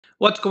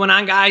What's going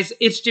on, guys?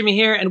 It's Jimmy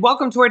here, and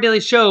welcome to our daily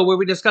show where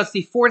we discuss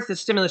the fourth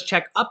stimulus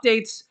check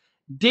updates,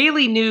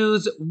 daily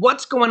news,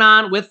 what's going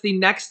on with the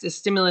next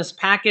stimulus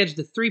package,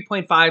 the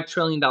 $3.5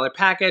 trillion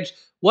package,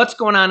 what's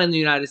going on in the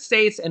United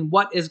States, and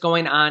what is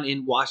going on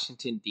in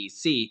Washington,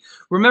 D.C.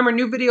 Remember,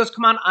 new videos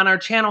come out on our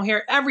channel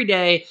here every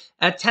day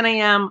at 10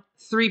 a.m.,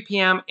 3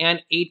 p.m.,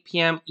 and 8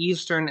 p.m.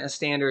 Eastern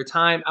Standard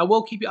Time. I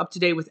will keep you up to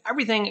date with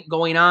everything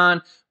going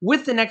on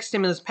with the next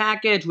stimulus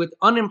package, with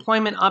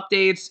unemployment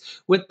updates,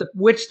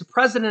 which the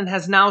president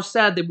has now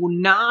said they will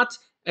not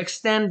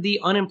extend the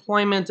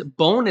unemployment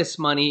bonus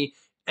money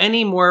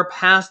anymore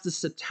past the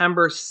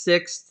September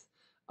 6th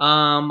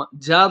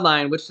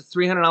deadline, which the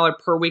 $300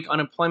 per week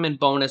unemployment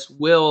bonus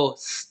will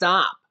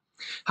stop.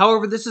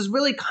 However, this is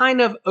really kind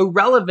of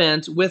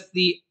irrelevant with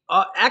the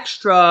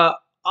extra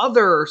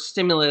other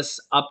stimulus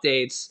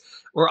updates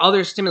or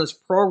other stimulus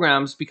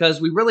programs,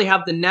 because we really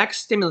have the next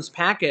stimulus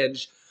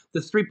package, the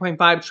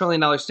 $3.5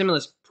 trillion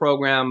stimulus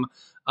program,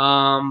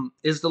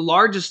 is the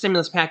largest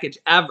stimulus package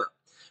ever.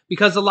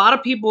 Because a lot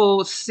of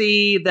people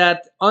see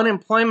that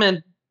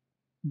unemployment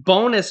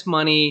bonus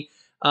money,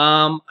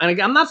 and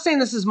I'm not saying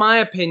this is my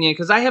opinion,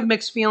 because I have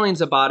mixed feelings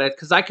about it,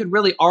 because I could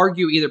really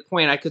argue either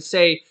point. I could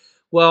say,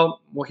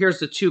 well, here's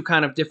the two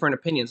kind of different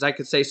opinions. I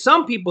could say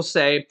some people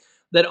say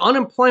that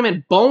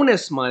unemployment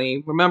bonus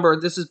money, remember,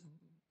 this is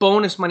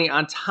bonus money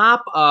on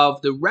top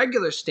of the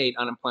regular state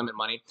unemployment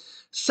money.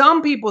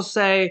 Some people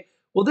say,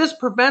 well, this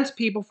prevents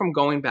people from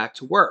going back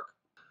to work.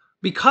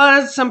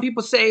 Because some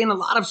people say in a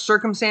lot of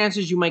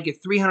circumstances, you might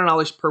get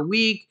 $300 per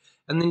week,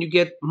 and then you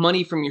get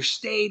money from your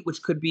state,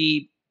 which could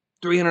be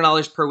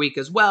 $300 per week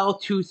as well,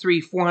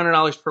 $200, $300,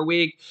 $400 per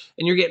week,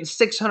 and you're getting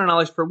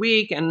 $600 per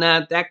week, and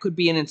that could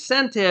be an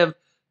incentive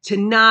to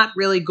not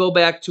really go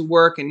back to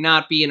work and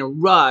not be in a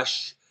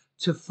rush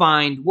to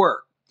find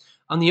work.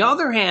 On the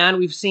other hand,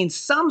 we've seen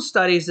some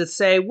studies that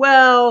say,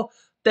 well,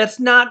 that's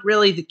not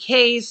really the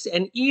case,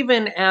 and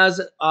even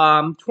as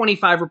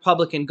 25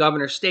 Republican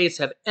governor states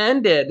have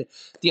ended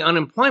the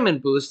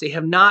unemployment boost, they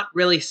have not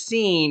really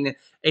seen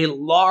a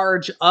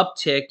large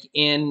uptick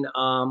in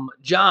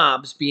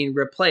jobs being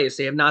replaced.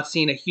 They have not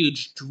seen a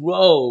huge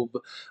drove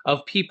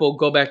of people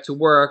go back to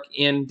work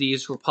in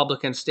these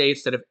Republican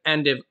states that have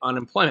ended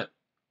unemployment.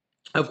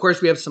 Of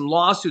course, we have some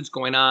lawsuits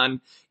going on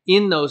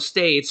in those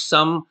states.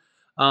 Some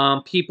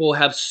people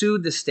have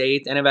sued the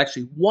state and have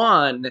actually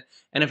won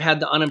and have had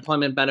the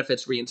unemployment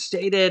benefits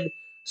reinstated.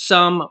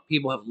 Some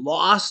people have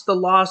lost the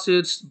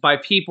lawsuits. By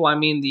people, I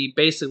mean the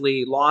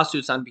basically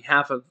lawsuits on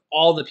behalf of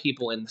all the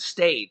people in the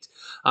state.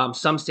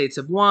 Some states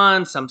have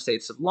won, some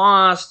states have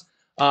lost.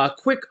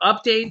 Quick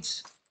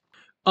update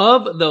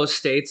of those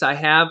states I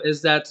have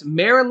is that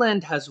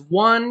Maryland has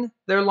won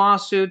their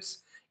lawsuits.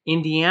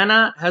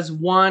 Indiana has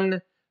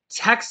won.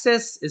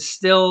 Texas is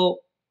still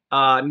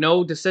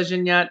no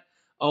decision yet.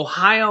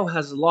 Ohio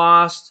has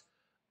lost.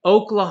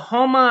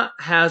 Oklahoma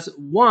has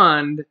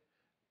won,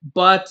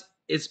 but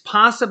is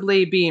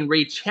possibly being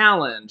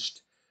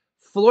re-challenged.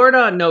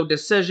 Florida, no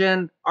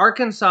decision.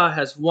 Arkansas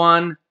has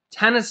won.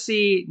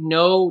 Tennessee,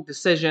 no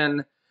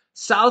decision.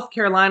 South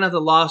Carolina,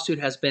 the lawsuit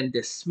has been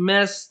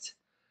dismissed.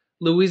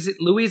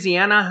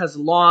 Louisiana has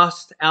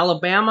lost.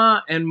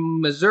 Alabama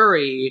and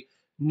Missouri,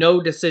 no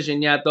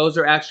decision yet. Those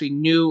are actually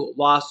new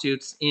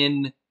lawsuits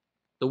in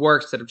the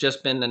works that have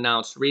just been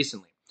announced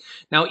recently.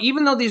 Now,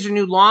 even though these are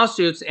new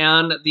lawsuits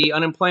and the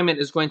unemployment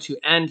is going to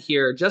end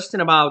here just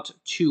in about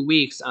 2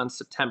 weeks on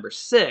September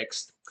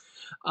 6th,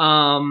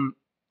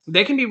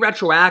 they can be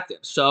retroactive.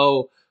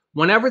 So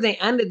whenever they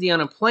ended the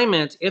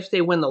unemployment, if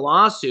they win the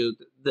lawsuit,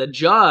 the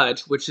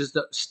judge, which is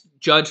the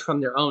judge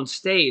from their own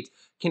state,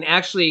 can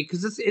actually,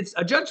 because it's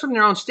a judge from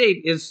their own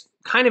state is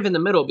kind of in the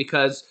middle,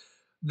 because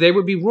they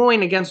would be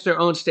ruling against their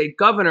own state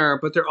governor,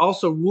 but they're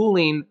also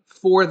ruling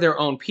for their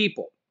own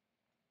people.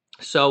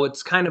 So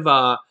it's kind of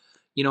a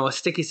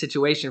sticky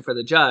situation for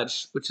the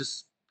judge, which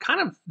is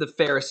kind of the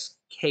fairest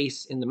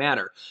case in the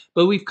matter.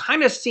 But we've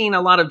kind of seen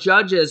a lot of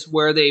judges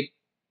where they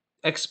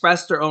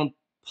express their own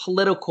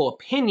political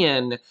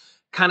opinion,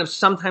 kind of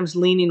sometimes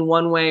leaning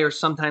one way or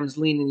sometimes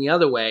leaning the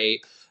other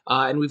way.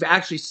 And we've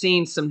actually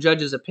seen some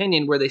judges'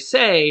 opinion where they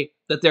say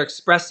that they're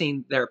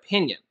expressing their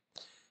opinion,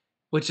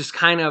 which is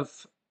kind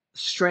of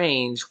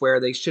strange, where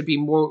they should be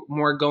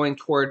more going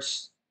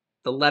towards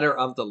the letter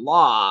of the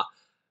law.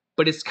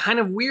 But it's kind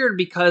of weird,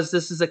 because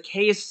this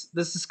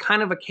is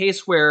kind of a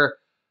case where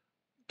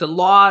the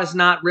law is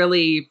not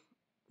really,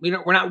 we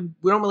don't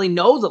really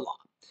know the law.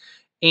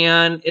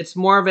 And it's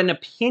more of an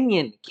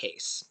opinion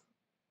case,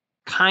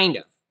 kind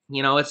of.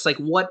 It's like,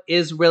 what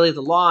is really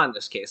the law in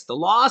this case? The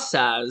law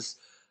says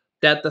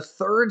that the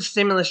third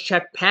stimulus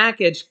check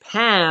package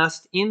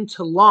passed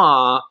into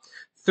law,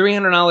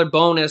 $300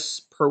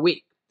 bonus per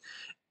week,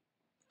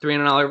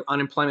 $300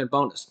 unemployment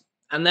bonus.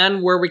 And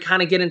then where we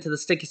kind of get into the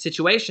sticky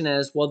situation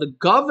is, well, the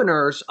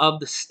governors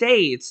of the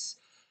states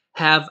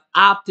have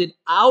opted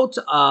out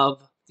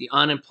of the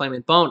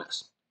unemployment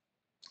bonus.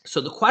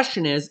 So the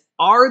question is,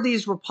 are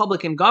these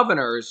Republican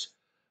governors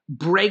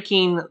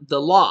breaking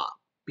the law?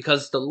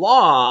 Because the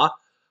law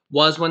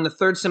was when the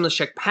third stimulus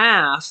check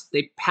passed,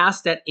 they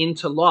passed that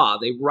into law.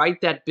 They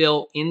write that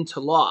bill into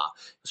law.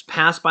 It was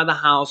passed by the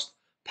House,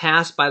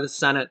 passed by the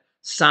Senate,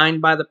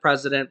 signed by the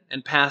president,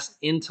 and passed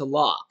into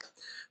law.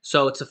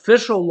 So it's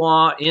official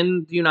law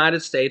in the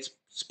United States.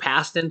 It's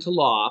passed into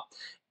law.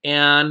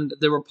 And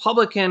the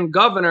Republican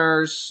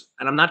governors,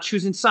 and I'm not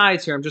choosing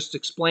sides here, I'm just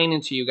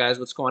explaining to you guys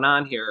what's going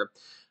on here.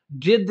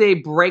 Did they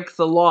break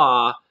the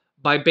law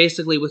by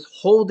basically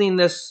withholding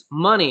this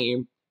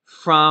money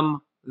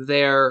from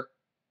their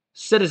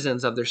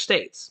citizens of their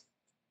states?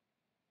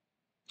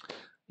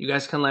 You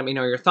guys can let me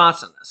know your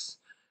thoughts on this.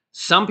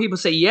 Some people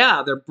say,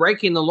 yeah, they're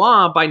breaking the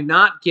law by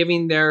not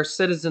giving their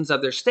citizens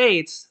of their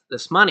states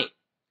this money.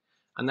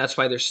 And that's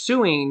why they're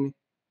suing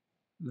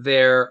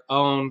their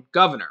own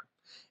governor.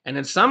 And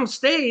in some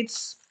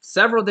states,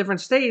 several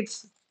different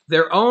states,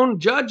 their own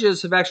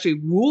judges have actually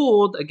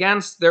ruled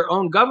against their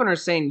own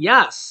governors, saying,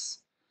 yes,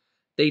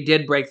 they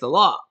did break the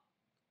law.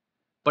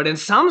 But in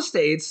some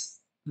states,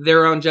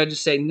 their own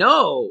judges say,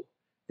 no,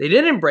 they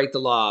didn't break the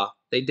law.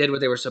 They did what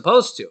they were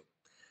supposed to.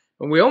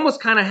 And we almost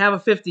kind of have a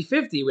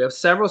 50-50. We have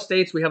several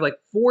states. We have like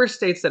 4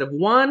 states that have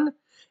won.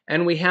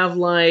 And we have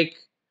like,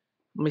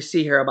 let me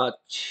see here, about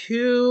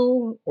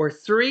 2 or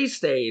 3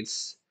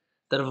 states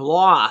that have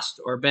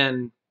lost or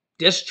been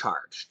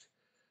discharged.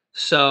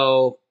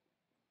 So,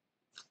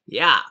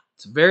 yeah,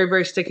 it's a very,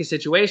 very sticky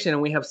situation.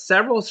 And we have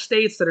several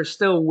states that are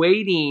still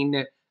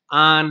waiting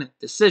on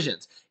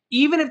decisions.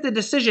 Even if the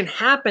decision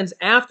happens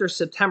after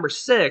September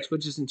 6th,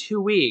 which is in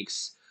 2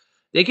 weeks,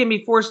 they can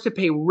be forced to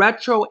pay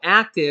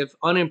retroactive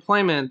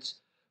unemployment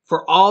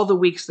for all the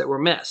weeks that were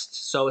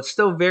missed. So it's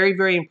still very,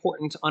 very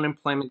important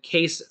unemployment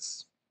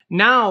cases.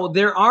 Now,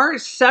 there are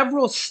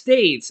several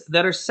states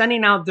that are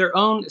sending out their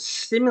own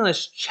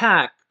stimulus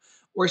check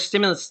or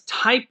stimulus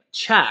type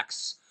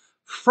checks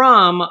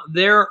from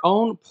their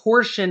own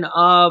portion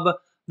of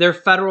their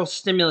federal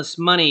stimulus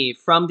money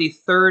from the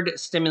third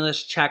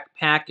stimulus check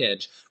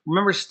package.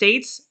 Remember,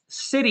 states,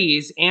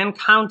 cities, and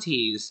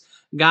counties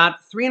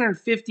got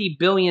 $350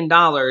 billion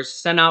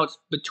sent out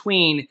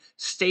between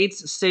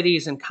states,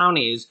 cities, and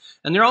counties,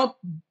 and they're all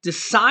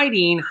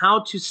deciding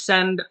how to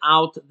send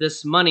out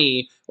this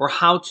money or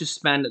how to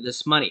spend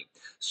this money.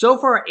 So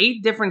far,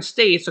 8 different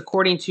states,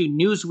 according to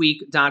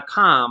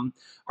Newsweek.com,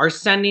 are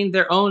sending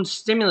their own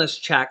stimulus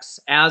checks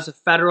as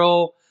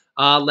federal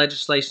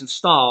legislation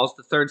stalls,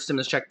 the third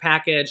stimulus check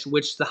package,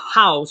 which the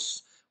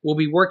House will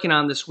be working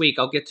on this week.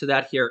 I'll get to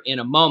that here in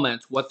a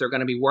moment, what they're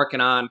going to be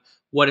working on,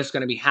 what is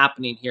going to be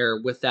happening here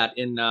with that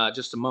in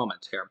just a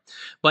moment here.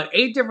 But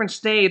 8 different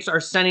states are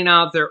sending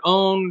out their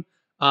own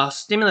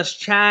stimulus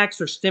checks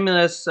or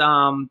stimulus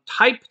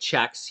type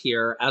checks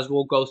here, as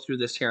we'll go through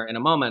this here in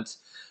a moment.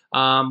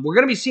 We're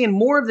going to be seeing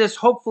more of this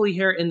hopefully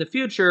here in the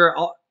future.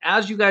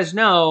 As you guys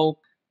know,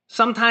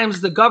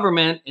 sometimes the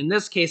government, in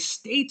this case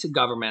state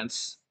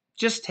governments,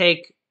 just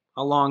take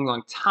a long,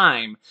 long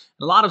time.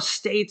 A lot of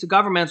state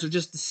governments are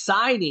just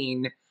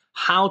deciding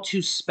how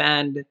to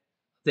spend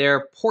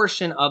their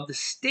portion of the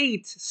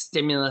state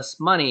stimulus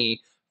money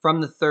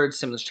from the third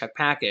stimulus check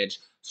package.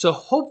 So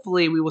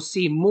hopefully we will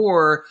see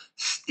more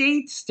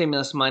state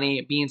stimulus money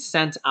being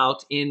sent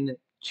out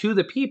to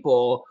the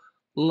people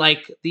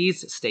like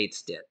these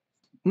states did.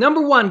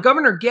 Number 1,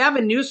 Governor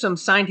Gavin Newsom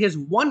signed his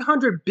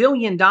 $100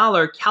 billion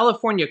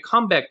California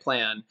comeback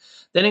plan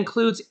that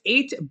includes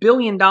 $8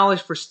 billion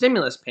for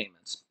stimulus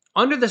payments.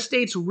 Under the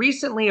state's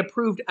recently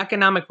approved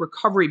economic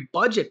recovery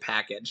budget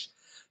package,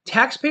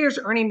 taxpayers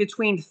earning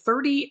between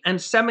 $30,000 and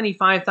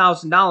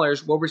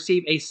 $75,000 will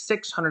receive a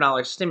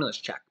 $600 stimulus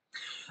check.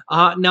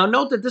 Now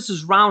note that this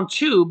is round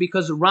 2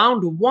 because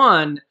round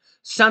 1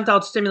 sent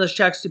out stimulus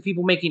checks to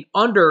people making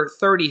under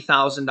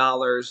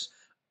 $30,000.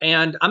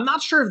 And I'm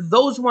not sure if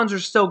those ones are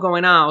still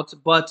going out,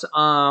 but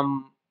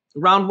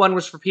round 1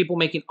 was for people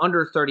making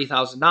under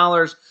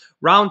 $30,000.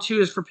 Round 2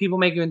 is for people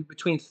making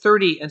between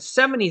 $30,000 and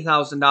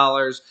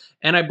 $70,000.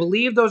 And I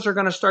believe those are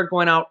going to start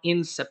going out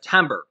in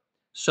September.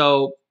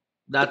 So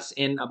that's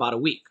in about a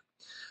week.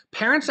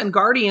 Parents and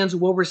guardians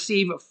will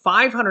receive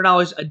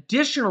 $500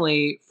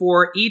 additionally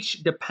for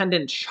each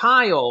dependent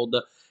child,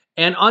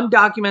 and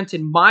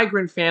undocumented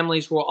migrant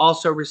families will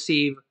also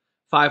receive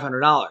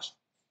 $500.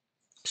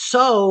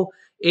 So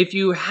if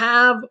you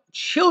have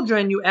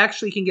children, you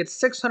actually can get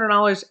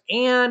 $600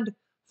 and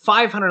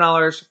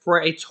 $500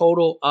 for a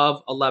total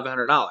of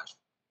 $1,100.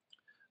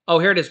 Oh,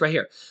 here it is right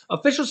here.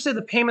 Officials say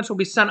the payments will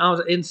be sent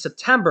out in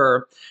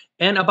September,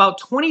 and about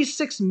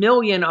 26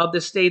 million of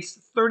the state's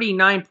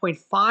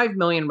 39.5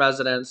 million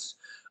residents,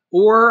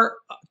 or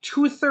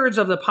 2/3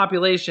 of the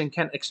population,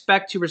 can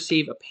expect to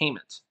receive a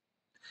payment.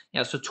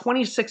 Yeah, so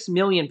 26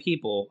 million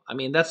people. I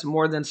mean, that's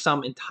more than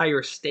some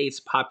entire state's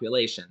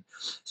population.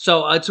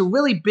 So it's a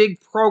really big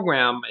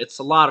program. It's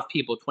a lot of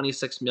people,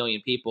 26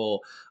 million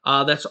people.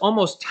 That's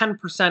almost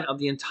 10% of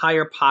the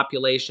entire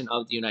population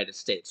of the United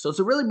States. So it's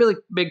a really, really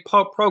big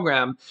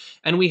program,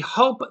 and we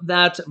hope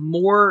that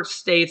more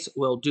states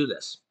will do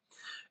this.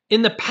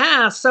 In the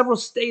past, several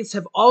states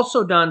have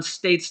also done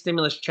state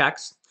stimulus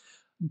checks.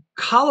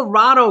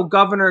 Colorado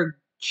Governor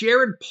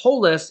Jared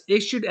Polis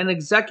issued an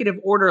executive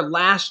order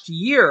last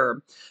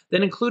year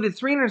that included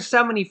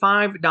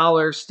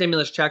 $375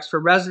 stimulus checks for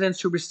residents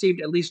who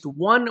received at least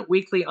one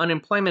weekly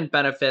unemployment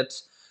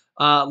benefits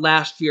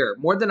last year.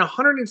 More than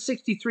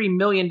 $163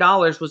 million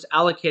was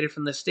allocated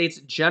from the state's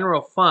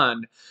general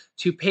fund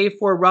to pay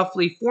for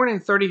roughly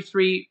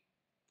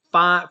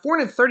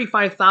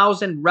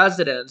 435,000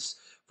 residents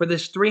for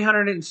this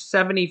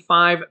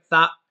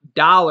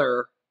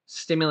 $375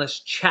 stimulus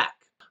check.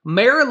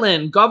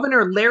 Maryland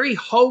Governor Larry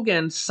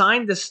Hogan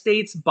signed the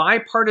state's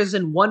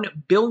bipartisan $1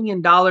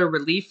 billion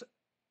relief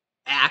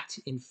act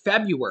in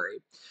February,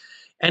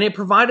 and it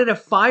provided a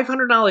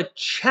 $500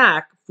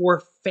 check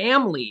for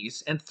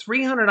families and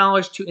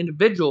 $300 to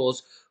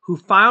individuals who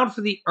filed for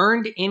the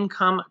earned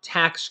income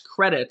tax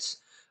credits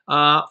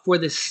for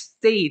the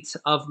state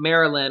of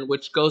Maryland,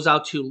 which goes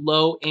out to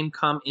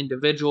low-income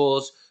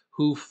individuals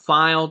who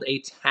filed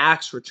a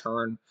tax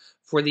return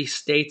for the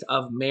state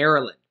of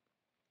Maryland.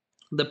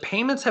 The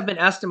payments have been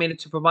estimated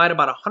to provide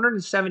about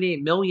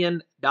 $178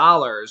 million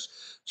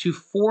to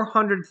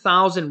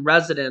 400,000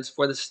 residents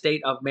for the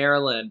state of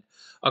Maryland,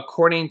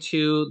 according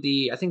to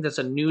I think that's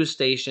a news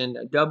station,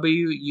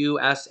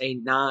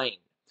 WUSA 9.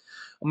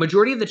 A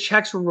majority of the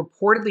checks were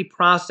reportedly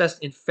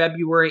processed in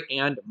February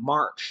and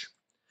March.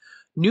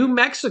 New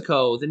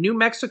Mexico, the New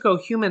Mexico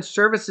Human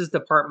Services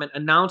Department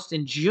announced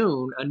in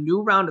June a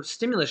new round of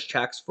stimulus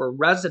checks for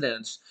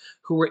residents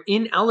who were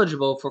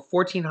ineligible for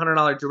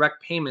 $1,400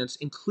 direct payments,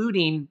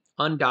 including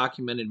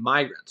undocumented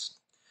migrants.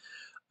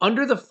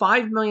 Under the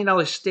 $5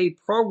 million state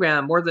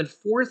program, more than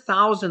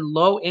 4,000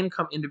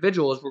 low-income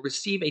individuals will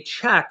receive a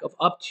check of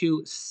up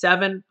to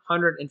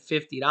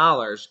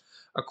 $750,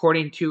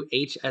 according to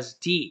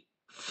HSD.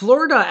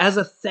 Florida, as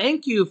a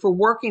thank you for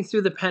working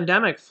through the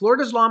pandemic,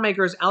 Florida's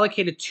lawmakers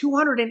allocated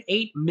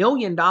 $208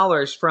 million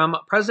from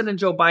President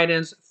Joe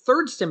Biden's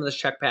third stimulus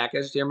check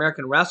package, the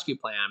American Rescue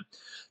Plan,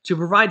 to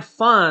provide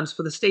funds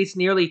for the state's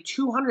nearly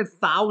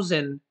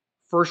 200,000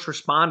 first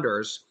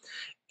responders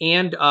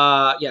and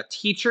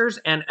teachers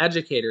and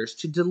educators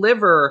to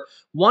deliver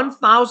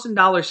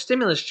 $1,000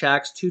 stimulus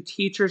checks to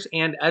teachers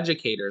and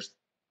educators.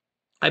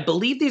 I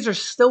believe these are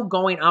still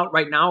going out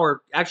right now,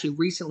 or actually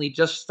recently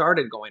just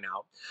started going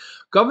out.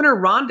 Governor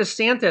Ron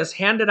DeSantis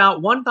handed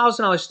out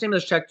 $1,000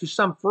 stimulus check to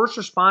some first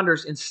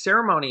responders in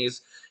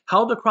ceremonies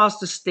held across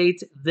the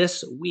state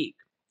this week.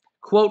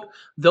 Quote,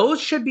 those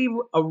should be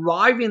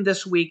arriving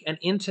this week and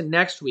into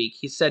next week,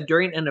 he said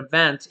during an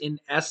event in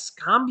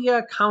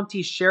Escambia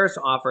County Sheriff's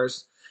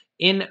Office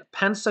in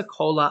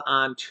Pensacola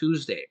on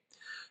Tuesday.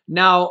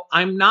 Now,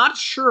 I'm not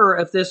sure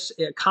if this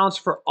accounts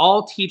for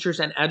all teachers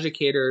and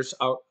educators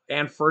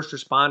and first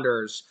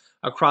responders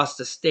across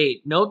the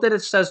state. Note that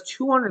it says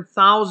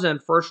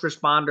 200,000 first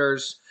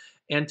responders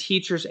and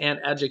teachers and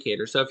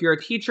educators. So if you're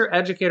a teacher,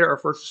 educator, or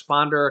first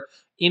responder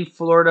in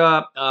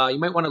Florida, you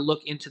might want to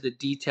look into the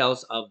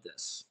details of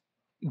this.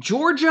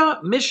 Georgia,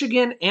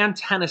 Michigan, and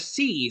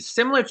Tennessee,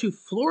 similar to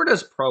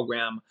Florida's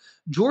program,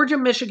 Georgia,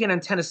 Michigan,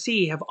 and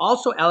Tennessee have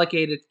also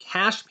allocated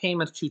cash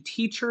payments to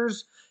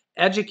teachers,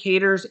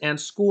 educators, and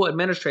school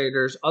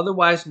administrators,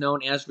 otherwise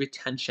known as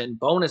retention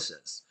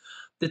bonuses.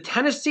 The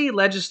Tennessee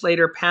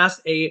legislature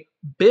passed a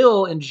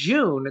bill in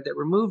June that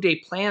removed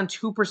a planned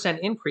 2%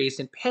 increase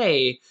in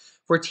pay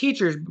for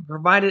teachers, but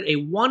provided a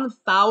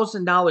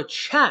 $1,000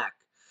 check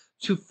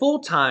to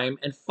full-time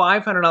and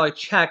 $500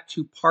 check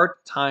to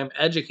part-time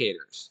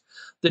educators.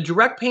 The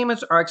direct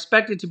payments are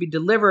expected to be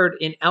delivered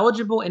in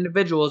eligible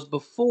individuals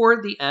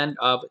before the end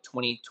of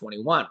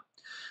 2021.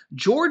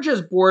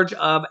 Georgia's Board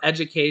of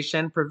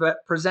Education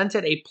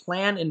presented a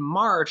plan in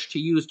March to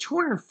use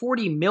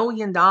 $240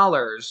 million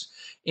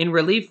in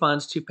relief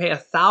funds to pay a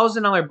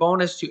 $1,000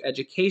 bonus to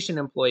education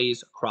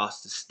employees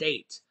across the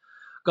state.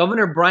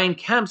 Governor Brian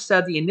Kemp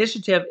said the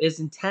initiative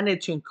is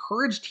intended to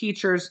encourage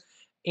teachers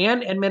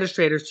and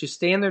administrators to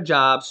stay in their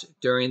jobs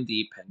during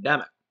the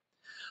pandemic.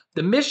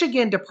 The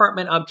Michigan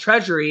Department of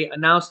Treasury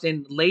announced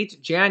in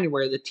late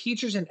January that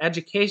teachers and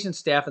education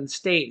staff in the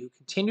state who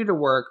continue to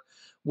work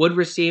would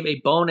receive a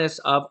bonus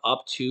of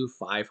up to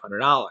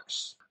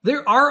 $500.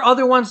 There are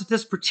other ones that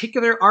this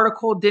particular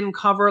article didn't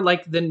cover,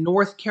 like the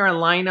North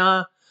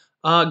Carolina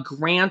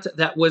grant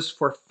that was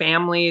for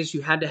families.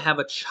 You had to have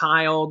a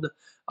child.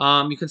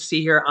 You can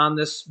see here on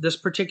this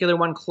particular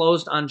one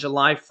closed on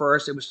July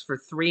 1st. It was for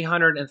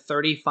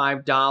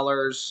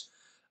 $335.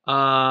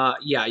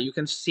 You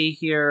can see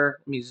here.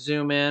 Let me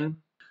zoom in.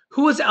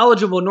 Who was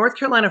eligible? North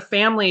Carolina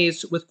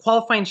families with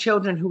qualifying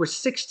children who were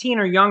 16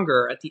 or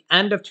younger at the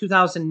end of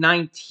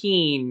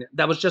 2019,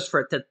 that was just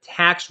for the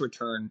tax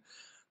return,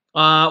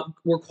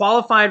 were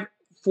qualified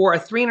for a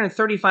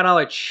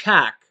 $335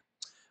 check.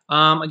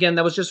 Again,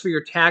 that was just for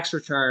your tax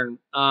return.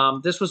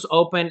 This was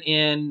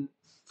open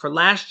for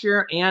last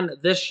year and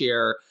this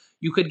year.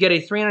 You could get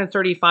a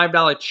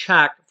 $335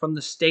 check from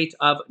the state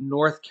of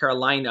North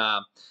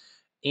Carolina.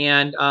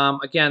 And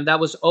again, that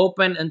was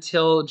open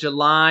until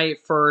July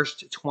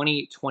 1st,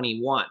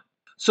 2021.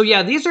 So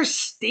yeah, these are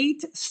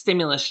state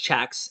stimulus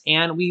checks,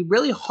 and we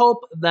really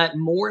hope that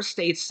more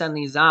states send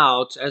these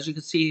out. As you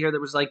can see here,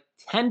 there was like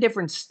 10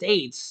 different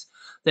states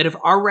that have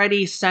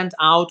already sent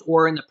out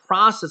or in the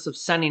process of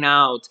sending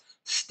out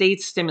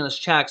state stimulus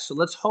checks. So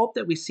let's hope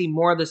that we see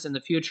more of this in the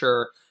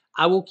future.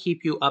 I will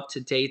keep you up to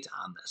date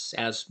on this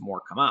as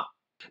more come out.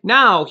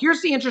 Now,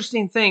 here's the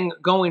interesting thing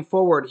going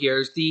forward here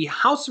is the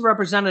House of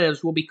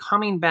Representatives will be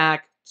coming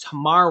back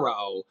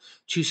tomorrow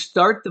to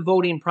start the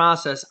voting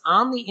process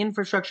on the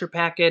infrastructure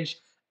package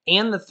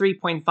and the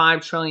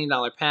 $3.5 trillion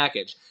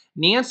package.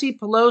 Nancy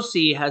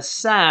Pelosi has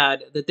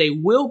said that they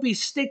will be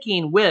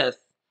sticking with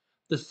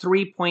the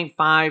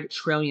 $3.5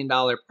 trillion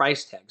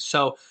price tag.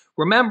 So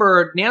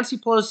remember, Nancy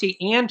Pelosi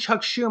and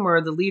Chuck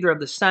Schumer, the leader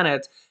of the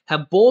Senate,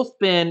 have both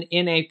been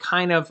in a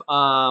kind of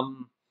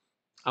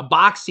a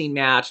boxing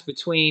match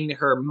between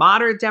her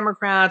moderate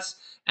Democrats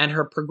and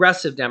her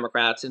progressive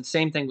Democrats, and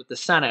same thing with the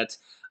Senate.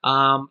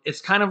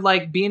 It's kind of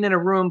like being in a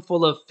room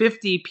full of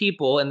 50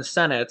 people in the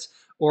Senate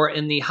or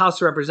in the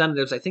House of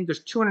Representatives. I think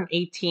there's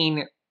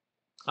 218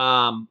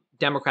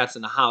 Democrats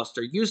in the House.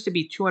 There used to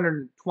be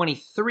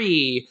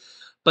 223,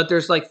 but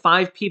there's like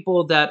 5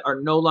 people that are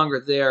no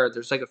longer there.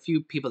 There's like a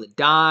few people that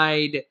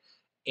died,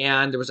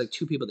 and there was like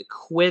 2 people that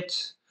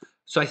quit.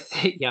 So I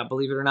think, yeah,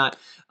 believe it or not,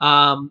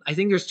 I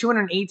think there's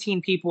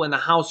 218 people in the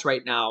House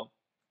right now,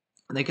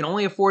 and they can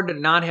only afford to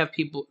not have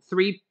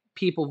 3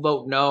 people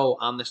vote no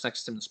on this next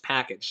stimulus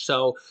package.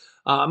 So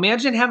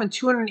imagine having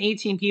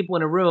 218 people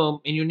in a room,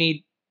 and you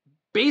need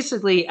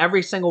basically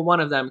every single one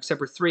of them, except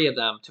for 3 of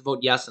them, to vote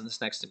yes on this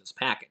next stimulus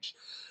package.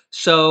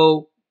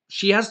 So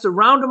she has to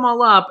round them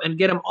all up and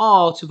get them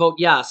all to vote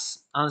yes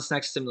on this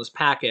next stimulus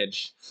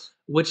package,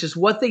 which is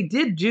what they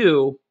did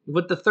do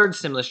with the third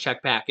stimulus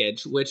check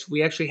package, which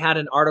we actually had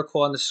an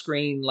article on the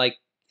screen like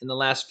in the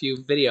last few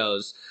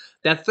videos.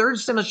 That third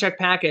stimulus check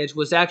package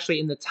was actually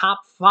in the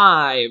top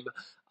 5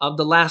 of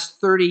the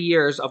last 30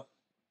 years of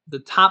the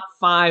top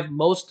 5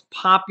 most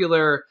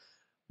popular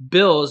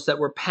bills that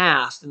were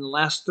passed in the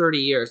last 30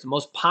 years, the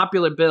most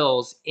popular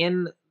bills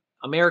in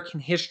American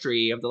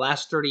history of the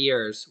last 30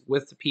 years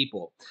with the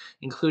people,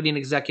 including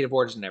executive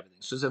orders and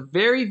everything. So it's a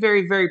very,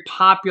 very, very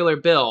popular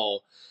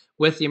bill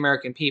with the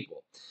American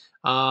people.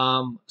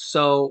 And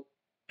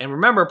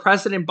remember,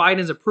 President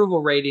Biden's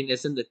approval rating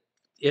is in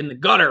the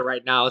gutter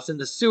right now. It's in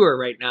the sewer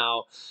right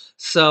now.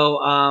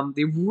 So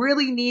they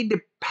really need to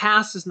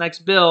pass this next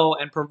bill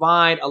and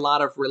provide a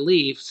lot of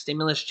relief,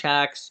 stimulus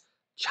checks,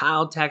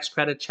 child tax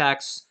credit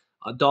checks,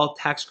 adult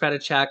tax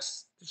credit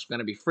checks. There's going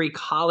to be free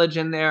college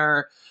in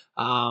there,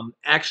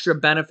 extra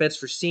benefits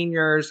for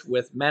seniors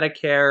with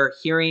Medicare,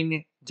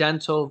 hearing,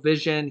 dental,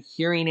 vision,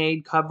 hearing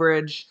aid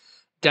coverage,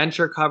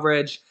 denture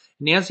coverage.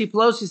 Nancy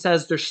Pelosi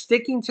says they're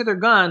sticking to their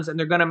guns and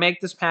they're going to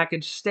make this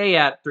package stay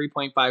at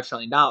 $3.5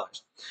 trillion.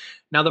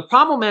 Now, the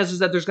problem is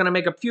that there's going to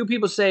make a few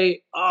people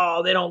say,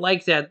 oh, they don't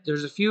like that.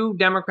 There's a few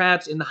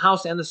Democrats in the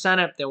House and the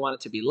Senate that want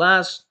it to be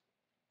less.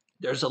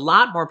 There's a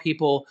lot more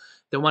people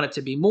that want it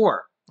to be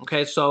more.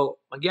 Okay, so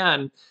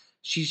again,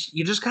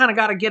 you just kind of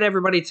got to get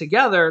everybody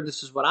together.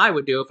 This is what I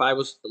would do if I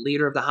was the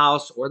leader of the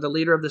House or the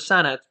leader of the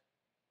Senate.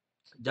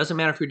 It doesn't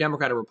matter if you're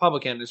Democrat or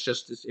Republican. It's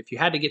just if you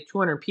had to get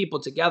 200 people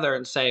together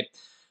and say,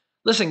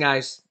 listen,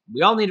 guys,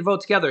 we all need to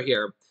vote together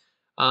here.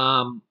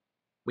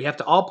 We have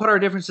to all put our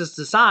differences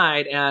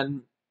aside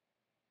and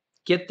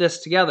get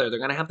this together. They're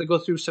going to have to go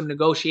through some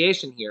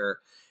negotiation here.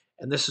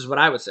 And this is what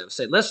I would say.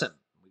 Say, listen,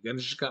 we're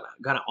just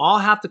gonna all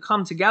have to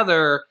come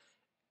together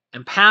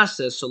and pass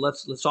this. So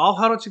let's all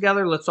huddle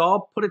together. Let's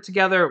all put it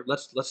together.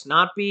 Let's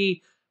not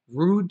be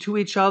rude to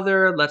each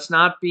other. Let's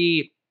not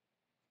be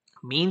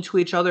mean to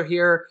each other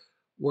here.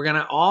 We're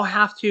gonna all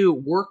have to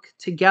work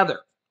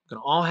together. We're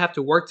gonna all have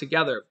to work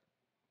together.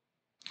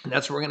 And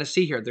that's what we're gonna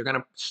see here. They're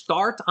gonna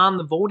start on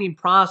the voting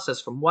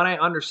process, from what I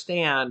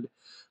understand,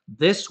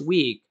 this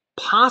week,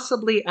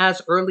 possibly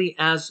as early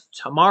as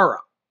tomorrow.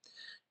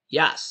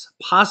 Yes,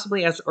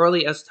 possibly as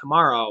early as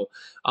tomorrow.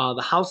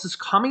 The House is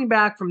coming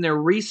back from their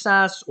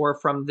recess or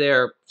from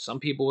their, some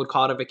people would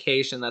call it a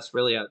vacation. That's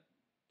really a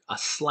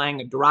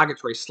slang, a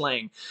derogatory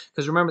slang.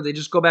 Because remember, they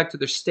just go back to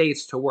their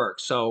states to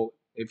work. So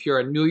if you're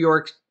a New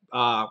York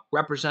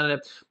representative,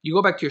 you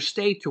go back to your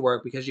state to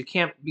work because you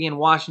can't be in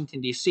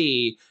Washington,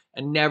 D.C.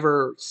 and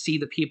never see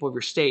the people of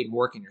your state and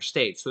work in your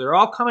state. So they're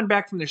all coming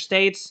back from their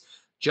states.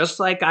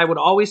 Just like I would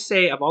always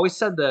say, I've always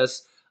said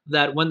this,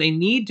 that when they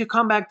need to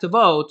come back to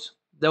vote,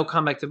 they'll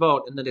come back to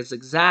vote, and that is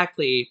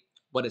exactly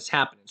what is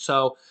happening.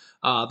 So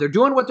they're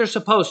doing what they're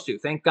supposed to,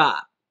 thank God.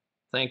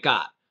 Thank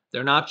God.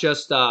 They're not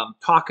just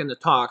talking the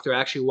talk, they're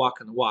actually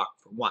walking the walk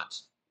for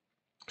once.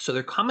 So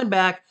they're coming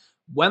back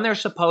when they're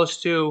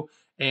supposed to,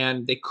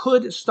 and they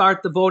could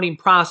start the voting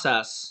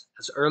process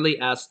as early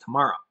as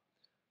tomorrow,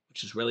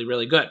 which is really,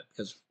 really good,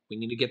 because we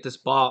need to get this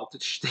ball.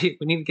 We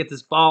need to get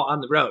this ball on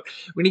the road.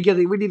 We need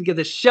to get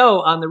this show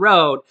on the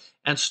road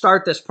and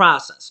start this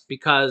process,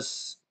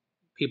 because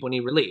people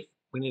need relief.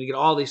 We need to get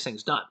all these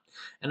things done.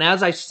 And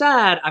as I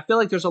said, I feel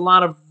like there's a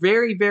lot of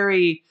very,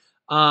 very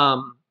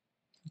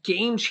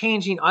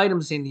game-changing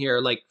items in here,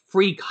 like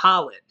free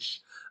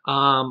college,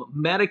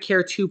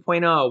 Medicare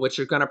 2.0, which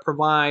are going to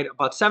provide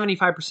about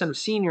 75% of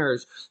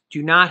seniors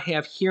do not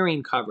have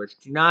hearing coverage,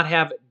 do not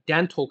have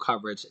dental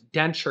coverage,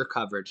 denture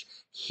coverage,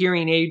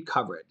 hearing aid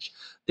coverage.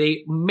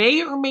 They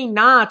may or may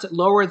not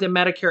lower the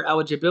Medicare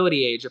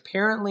eligibility age.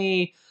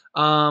 Apparently,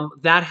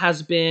 that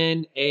has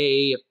been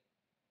a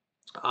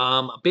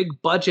big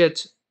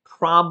budget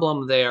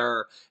problem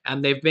there,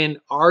 and they've been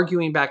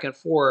arguing back and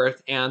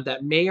forth, and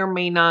that may or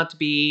may not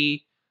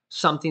be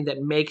something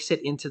that makes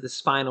it into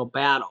this final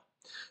battle.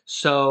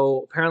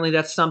 So apparently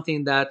that's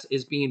something that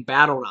is being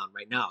battled on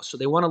right now. So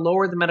they want to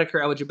lower the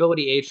Medicare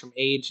eligibility age from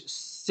age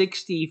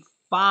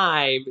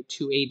 65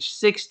 to age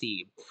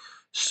 60.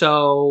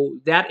 So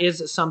that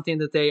is something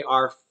that they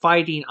are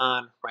fighting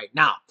on right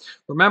now.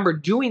 Remember,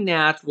 doing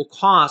that will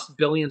cost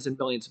billions and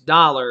billions of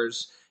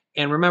dollars.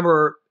 And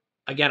remember,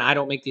 again, I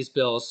don't make these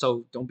bills,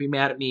 so don't be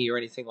mad at me or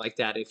anything like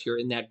that if you're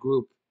in that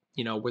group,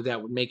 you know, where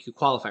that would make you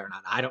qualify or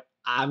not.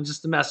 I'm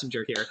just the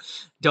messenger here.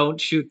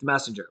 Don't shoot the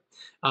messenger.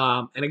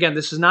 And again,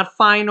 this is not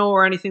final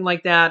or anything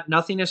like that.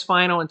 Nothing is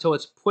final until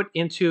it's put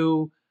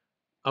into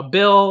a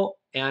bill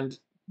and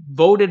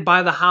voted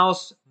by the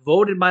House,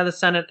 voted by the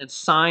Senate, and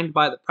signed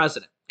by the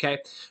president. Okay.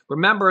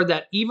 Remember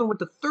that even with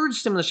the third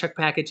stimulus check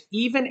package,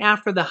 even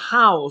after the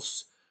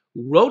House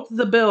wrote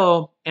the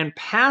bill and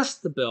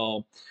passed the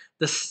bill,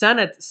 the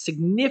Senate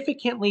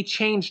significantly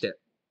changed it.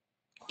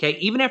 Okay.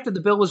 Even after the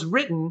bill was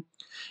written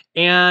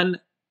and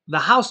the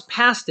House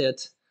passed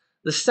it,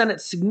 the Senate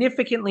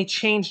significantly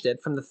changed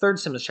it from the third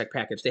stimulus check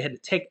package. They had to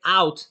take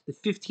out the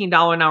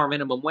 $15 an hour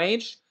minimum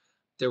wage.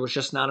 There was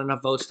just not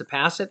enough votes to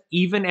pass it.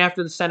 Even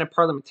after the Senate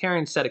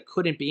parliamentarians said it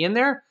couldn't be in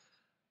there,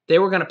 they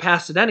were going to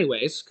pass it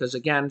anyways, because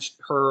again,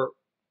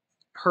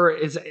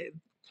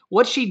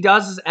 what she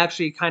does is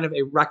actually kind of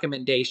a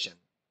recommendation.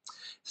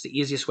 It's the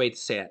easiest way to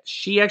say it.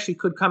 She actually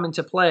could come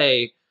into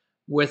play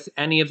with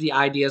any of the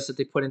ideas that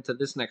they put into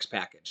this next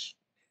package.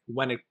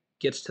 When it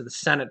gets to the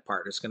Senate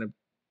part, it's going to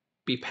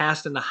be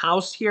passed in the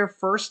House here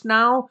first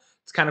now.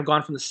 It's kind of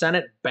gone from the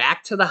Senate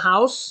back to the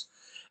House.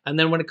 And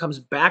then when it comes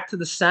back to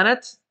the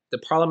Senate, the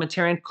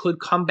parliamentarian could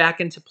come back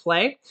into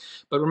play.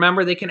 But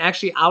remember, they can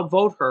actually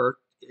outvote her.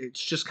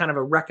 It's just kind of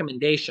a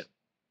recommendation.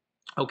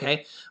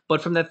 Okay.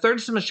 But from the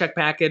third stimulus check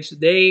package,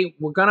 they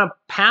were going to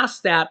pass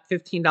that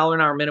 $15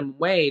 an hour minimum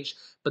wage,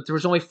 but there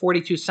was only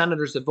 42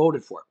 senators that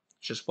voted for it.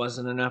 It just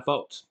wasn't enough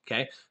votes.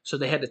 Okay. So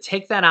they had to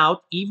take that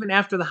out even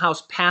after the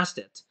House passed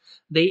it.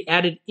 They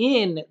added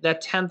in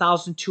that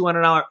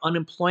 $10,200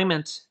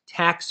 unemployment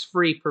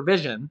tax-free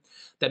provision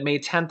that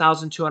made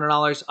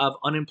 $10,200 of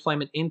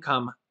unemployment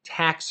income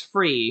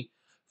tax-free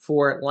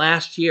for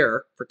last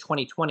year, for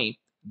 2020.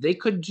 They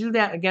could do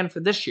that again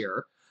for this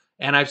year.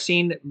 And I've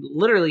seen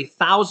literally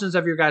thousands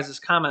of your guys'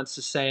 comments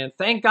just saying,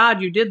 thank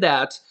God you did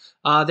that.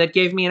 That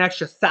gave me an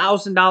extra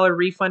 $1,000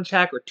 refund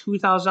check or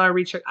 $2,000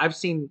 recheck. I've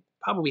seen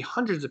probably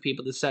hundreds of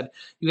people that said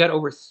you got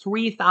over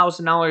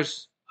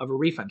 $3,000 of a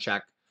refund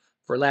check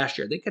for last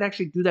year. They could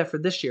actually do that for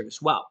this year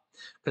as well,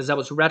 because that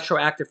was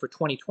retroactive for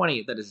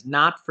 2020. That is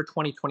not for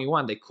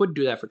 2021. They could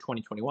do that for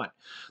 2021.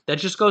 That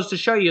just goes to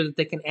show you that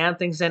they can add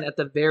things in at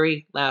the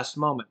very last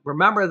moment.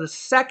 Remember, the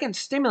second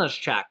stimulus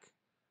check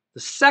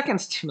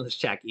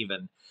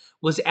even,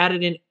 was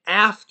added in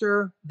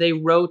after they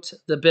wrote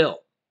the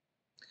bill.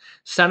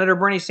 Senator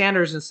Bernie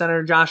Sanders and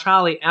Senator Josh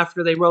Hawley,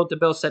 after they wrote the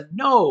bill, said,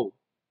 no,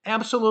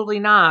 absolutely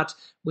not.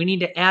 We need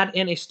to add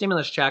in a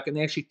stimulus check. And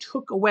they actually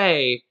took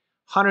away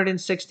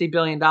 $160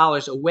 billion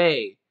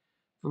away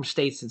from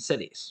states and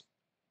cities.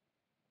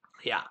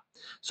 Yeah.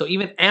 So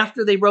even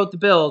after they wrote the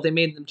bill, they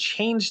made them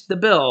change the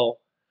bill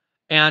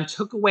and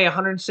took away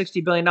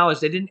 $160 billion.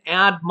 They didn't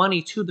add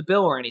money to the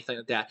bill or anything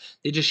like that.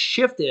 They just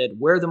shifted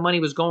where the money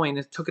was going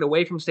and took it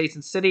away from states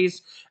and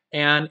cities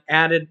and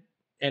added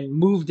and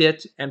moved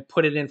it and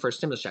put it in for a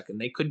stimulus check. And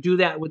they could do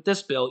that with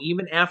this bill.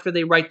 Even after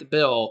they write the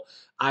bill,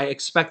 I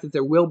expect that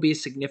there will be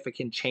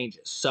significant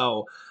changes.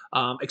 So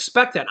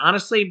expect that.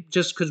 Honestly,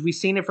 just because we've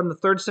seen it from the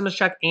third stimulus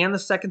check and the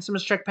second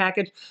stimulus check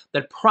package,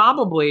 that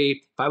probably,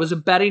 if I was a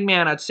betting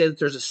man, I'd say that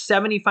there's a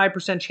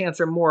 75%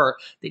 chance or more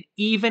that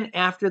even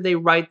after they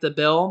write the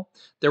bill,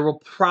 there will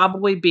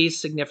probably be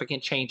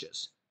significant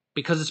changes,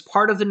 because it's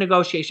part of the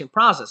negotiation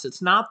process.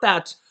 It's not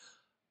that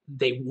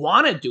they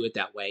want to do it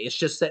that way. It's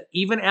just that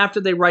even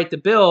after they write the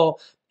bill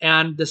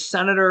and the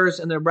senators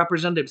and the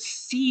representatives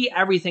see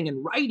everything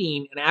in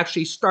writing and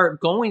actually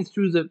start going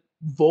through the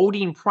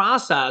voting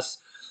process,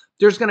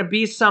 there's going to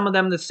be some of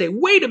them that say,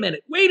 wait a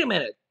minute,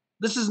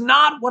 this is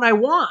not what I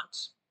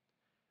want.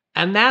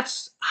 And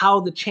that's how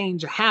the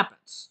change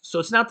happens. So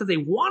it's not that they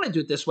want to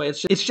do it this way.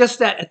 It's just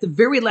that at the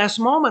very last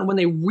moment, when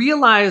they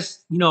realize,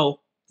 you know,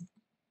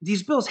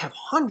 these bills have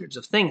hundreds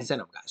of things in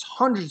them, guys.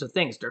 Hundreds of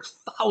things. There's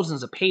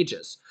thousands of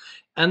pages.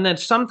 And then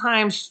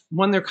sometimes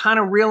when they're kind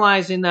of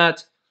realizing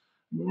that,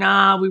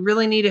 nah, we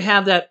really need to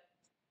have that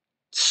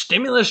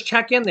stimulus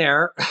check in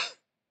there,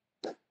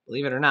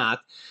 believe it or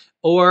not,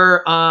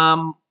 or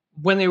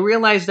when they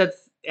realize that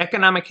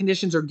economic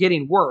conditions are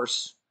getting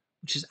worse,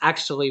 which is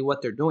actually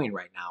what they're doing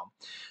right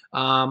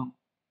now,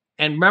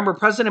 And remember,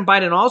 President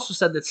Biden also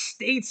said that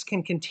states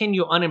can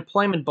continue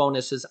unemployment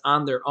bonuses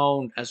on their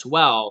own as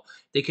well.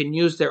 They can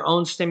use their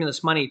own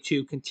stimulus money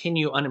to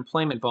continue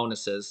unemployment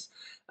bonuses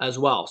as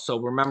well. So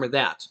remember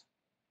that.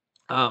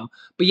 But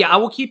yeah, I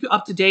will keep you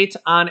up to date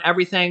on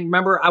everything.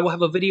 Remember, I will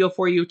have a video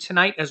for you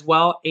tonight as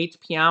well, 8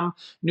 p.m.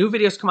 New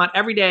videos come out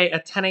every day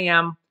at 10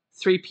 a.m.,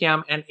 3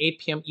 p.m., and 8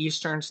 p.m.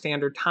 Eastern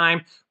Standard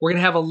Time. We're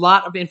going to have a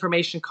lot of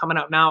information coming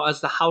out now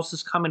as the House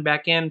is coming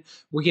back in.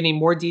 We're getting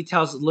more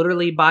details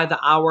literally by the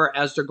hour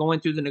as they're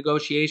going through the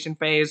negotiation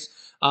phase.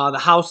 The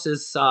House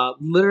is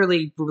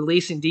literally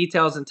releasing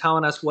details and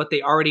telling us what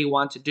they already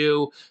want to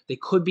do. They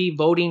could be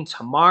voting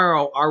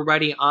tomorrow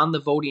already on the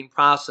voting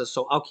process,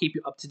 so I'll keep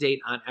you up to date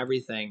on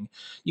everything.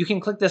 You can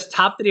click this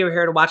top video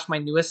here to watch my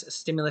newest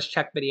stimulus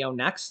check video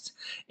next.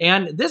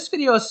 And this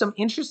video is some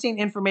interesting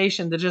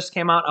information that just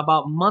came out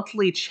about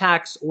monthly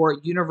checks or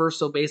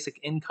universal basic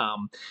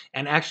income,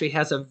 and actually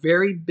has a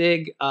very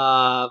big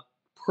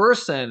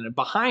person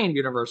behind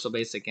universal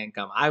basic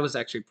income. I was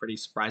actually pretty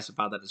surprised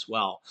about that as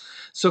well.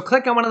 So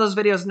click on one of those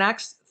videos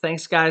next.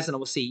 Thanks, guys, and I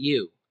will see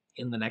you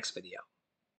in the next video.